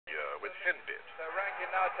Henbit. So Rankin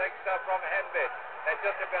now takes up from Henbit. And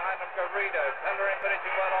just in behind them, Garrido. Pellerin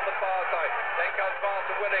finishing well on the far side. Then comes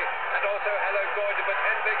Master Willie. And also Hello Gorgeous. But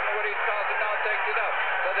Henbit and Willie Carson now takes it up.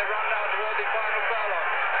 So they run now toward the final furlong.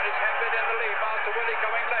 And it's Henbit in the lead. Master Willie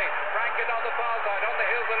coming late. Rankin on the far side. On the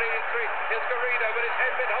hills, the leading three is Garrido. But it's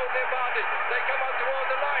Henbit holding the advantage. They come up towards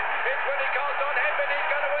the line. It's Willie Carson on Henbit. He's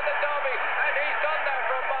going to win the derby. And he's done that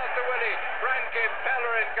from Master Willie. Rankin,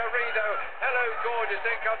 Pellerin, Garrido. Hello Gorgeous.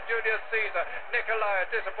 Then comes Julius Caesar. Nicolai, a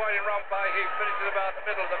disappointing run by Heath. Finishes about the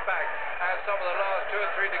middle of the pack. And some of the last 2 or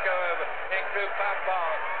 3 to go over include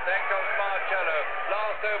Pampard. Then comes Marcello.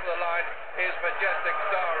 Last over the line is Majestic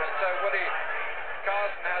Star. And so Willie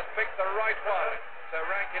Carson has picked the right one. So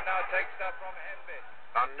Rankin now takes it up from Henbit.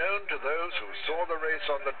 Unknown to those who saw the race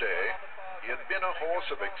on the day, he had been a horse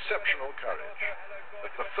of exceptional courage.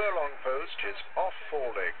 At the furlong post, his off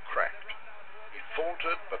foreleg cracked. He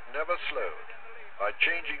faltered but never slowed. By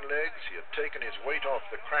changing legs, he had taken his weight off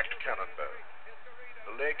the cracked cannon bone.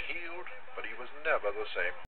 The leg healed, but he was never the same.